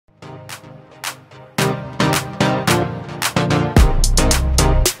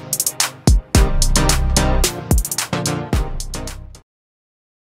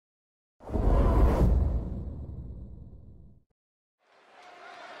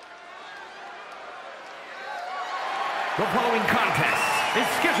The following contest is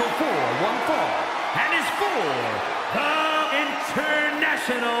scheduled for one fall and is for the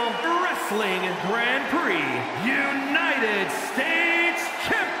International Wrestling Grand Prix United States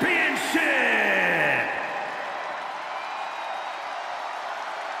Championship.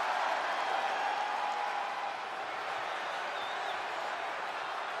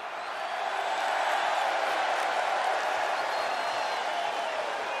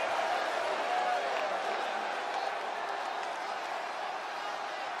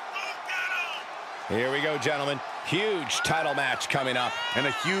 Here we go, gentlemen. Huge title match coming up. And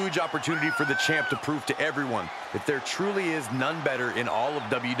a huge opportunity for the champ to prove to everyone that there truly is none better in all of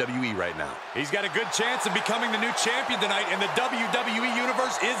WWE right now. He's got a good chance of becoming the new champion tonight, and the WWE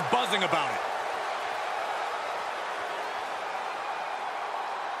Universe is buzzing about it.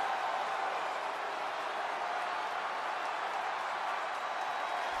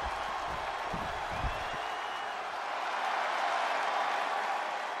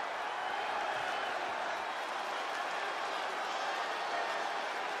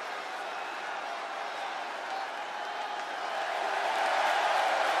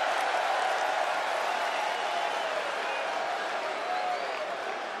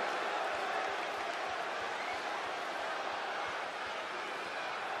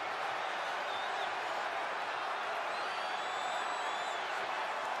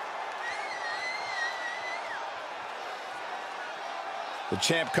 The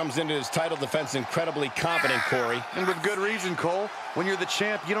champ comes into his title defense incredibly confident, Corey. And with good reason, Cole. When you're the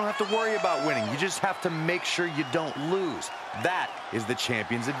champ, you don't have to worry about winning. You just have to make sure you don't lose. That is the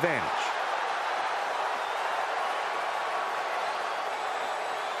champion's advantage.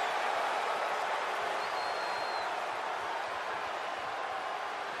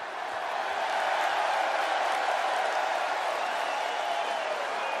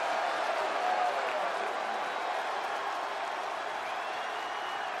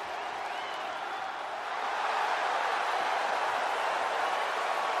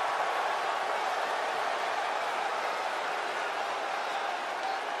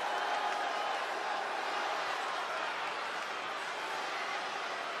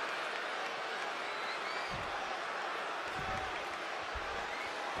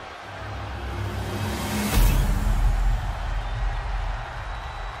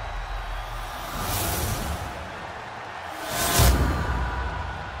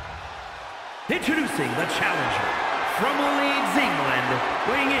 Introducing the challenger from Leeds, England,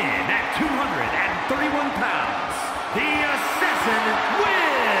 weighing in at 231 pounds, the Assassin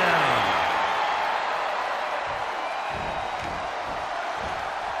Will.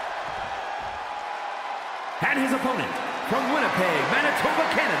 And his opponent from Winnipeg, Manitoba,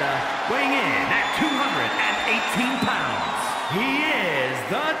 Canada, weighing in at 218 pounds, he is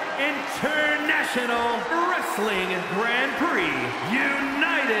the International Wrestling Grand Prix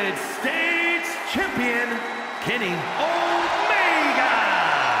United States Champion, Kenny Omega.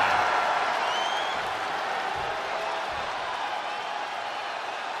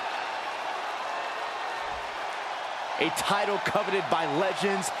 A title coveted by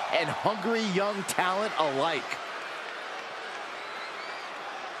legends and hungry young talent alike.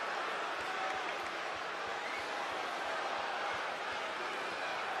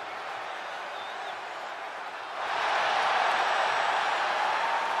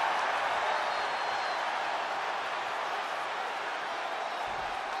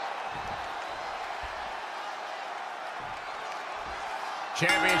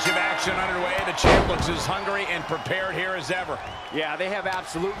 Championship action underway. The champ looks as hungry and prepared here as ever. Yeah, they have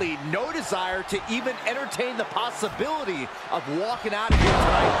absolutely no desire to even entertain the possibility of walking out of here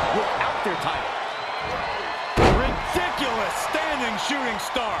tonight without their title. Ridiculous standing shooting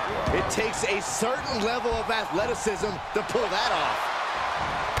star. It takes a certain level of athleticism to pull that off.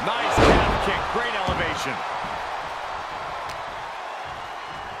 Nice calf kick, great elevation.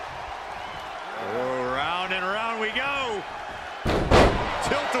 Oh, round and round we go.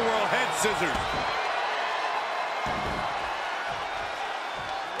 Tilt-a-whirl head scissors.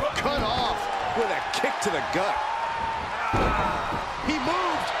 Cut off with a kick to the gut. He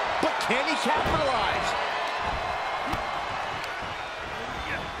moved, but can he capitalize?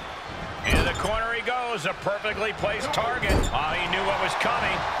 Into the corner he goes, a perfectly placed target. Oh, he knew what was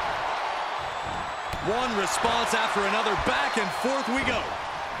coming. One response after another, back and forth we go.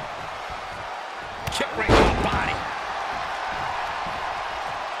 Kick right to the body.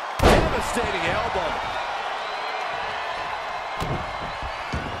 Devastating elbow.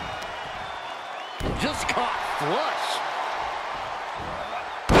 Just caught flush.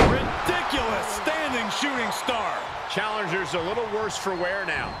 Ridiculous standing shooting star. Challenger's a little worse for wear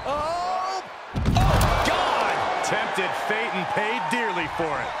now. Oh! Oh, God! tempted fate and paid dearly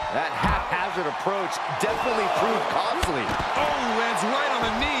for it. That haphazard approach definitely proved costly. Oh, lands right on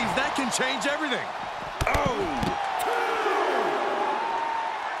the knees. That can change everything. Oh!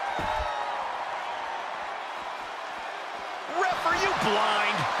 Ref, are you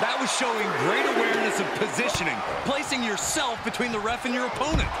blind? That was showing great awareness of positioning, placing yourself between the ref and your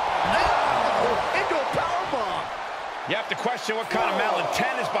opponent. Oh, into a powerbomb. You have to question what kind of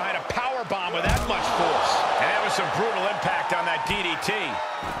malintent is behind a power bomb with that much force. And that was some brutal impact on that DDT.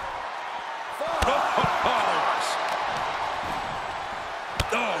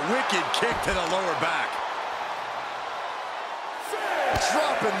 Oh, wicked kick to the lower back.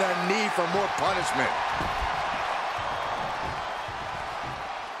 Dropping the knee for more punishment.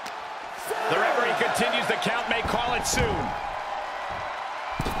 The referee continues the count, may call it soon.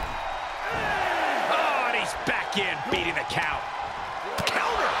 Oh, and he's back in, beating the count.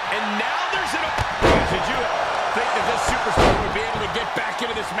 Counter! And now there's an... Did you think that this superstar would be able to get back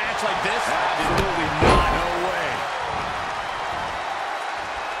into this match like this? Absolutely not. No way.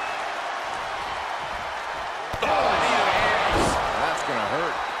 That's gonna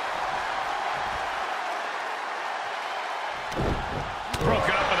hurt.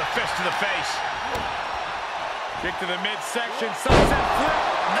 Broken up with a fist to the face. Kick to the midsection, sunset flip.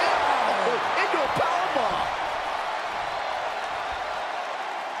 Now, into a powerbomb.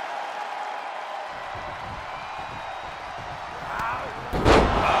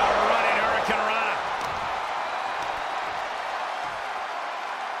 Running Hurricane Rana.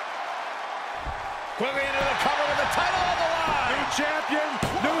 Quickly into the cover with the title on the line. New champion,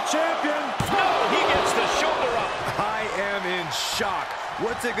 new champion. No, he gets the shoulder up. I am in shock.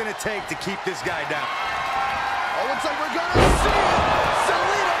 What's it gonna take to keep this guy down? Oh, looks like we're gonna see it.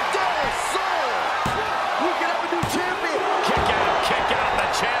 Salida Del Sol. We can have a new champion. Kick out. The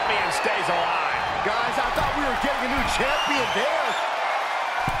champion stays alive. Guys, I thought we were getting a new champion there.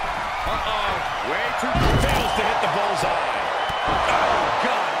 Way too... Fails to hit the bullseye. Oh,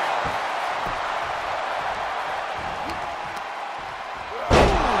 God.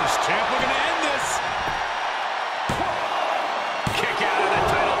 Who's champ looking to end this? Kick out and the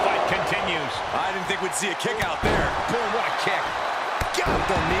title fight continues. I didn't think we'd see a kick out there. Boy, what a kick. Got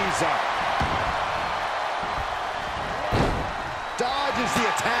the knees up. Dodges the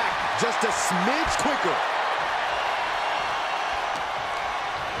attack just a smidge quicker.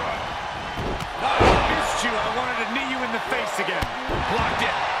 Missed you. I wanted to knee you in the face again. Blocked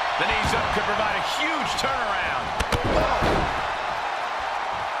it. The knees up could provide a huge turnaround.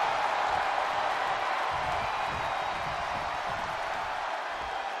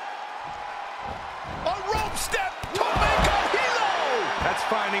 A rope step to make a hero. That's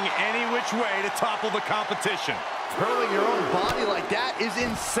finding any which way to topple the competition. Hurling your own body like that is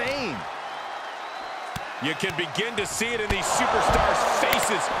insane. You can begin to see it in these superstars'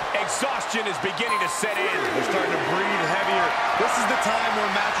 faces. Exhaustion is beginning to set in. They're starting to breathe heavier. This is the time where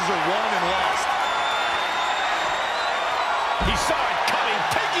matches are won and lost. He saw it coming,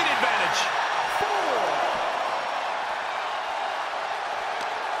 taking advantage.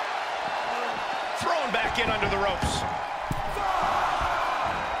 4. Thrown back in under the ropes.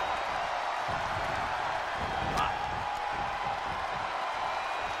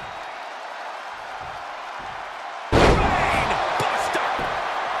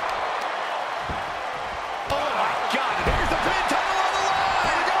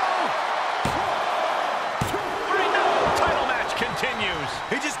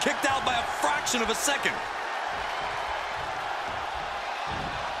 He just kicked out by a fraction of a second.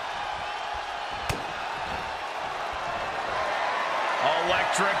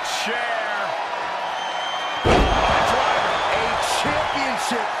 Electric chair. A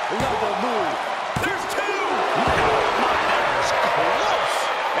championship level move. There's 2. That was close.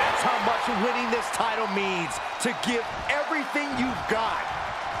 That's how much winning this title means. To give everything you've got.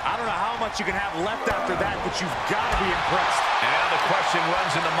 I don't know how much you can have left after that, but you've got to be impressed. And now the question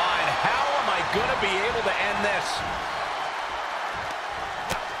runs in the mind, how am I going to be able to end this?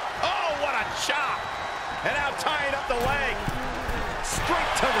 Oh, what a chop. And now tying up the leg.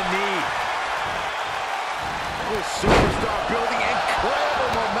 Straight to the knee. This superstar building incredible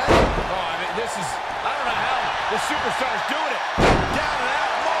momentum. Oh, I mean, this is, I don't know how the superstar's doing it. Down and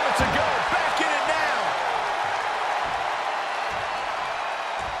out moments ago, back in it now.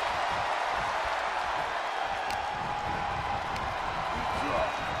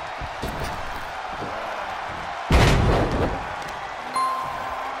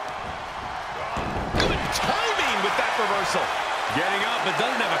 Reversal. Getting up, but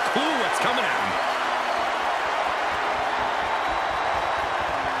doesn't have a clue what's coming at him.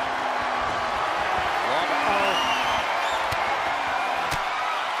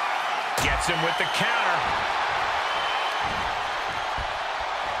 Hits him with the counter.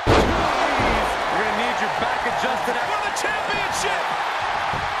 You're going to need your back adjusted For the championship!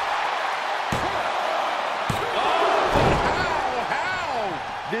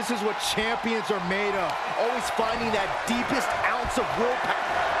 This is what champions are made of. Always finding that deepest ounce of willpower.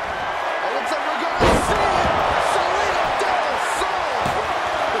 It looks like we're going to see it. Salida del Sol.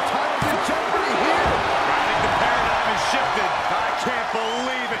 The title's in jeopardy here. I think the paradigm has shifted. I can't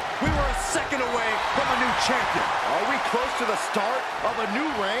believe it. We were a second away from a new champion. Are we close to the start of a new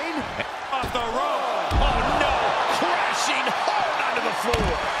reign? Off the rope. Oh, no. Crashing hard onto the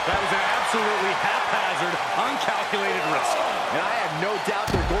floor. That was an absolutely haphazard, uncalculated risk. And I have no doubt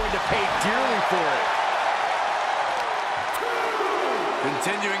they're going to pay dearly for it.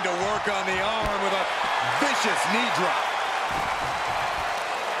 Continuing to work on the arm with a vicious knee drop.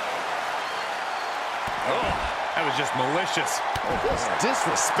 Oh, that was just malicious. Oh, that's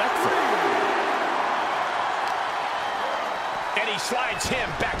disrespectful. And he slides him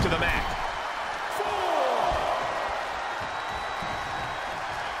back to the mat.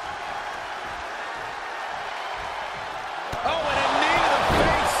 Oh, and a knee to the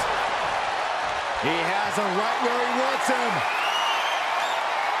face. He has him right where he wants him.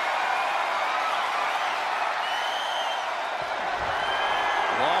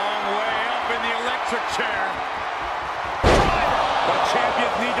 Long way up in the electric chair. The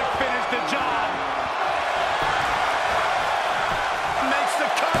champions need to finish the job. Makes the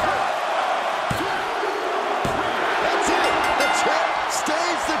cover. That's it. The champ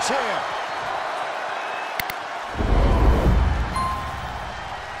stays the champ.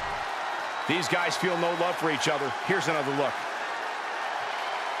 These guys feel no love for each other. Here's another look.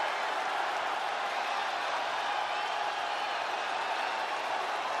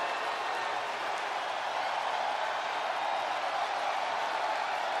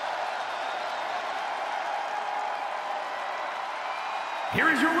 Here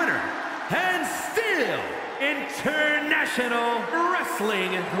is your winner, and still International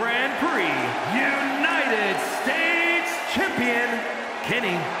Wrestling Grand Prix United States Champion,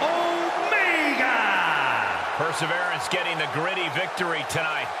 Kenny Omega. Perseverance getting the gritty victory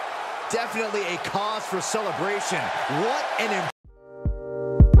tonight. Definitely a cause for celebration. What an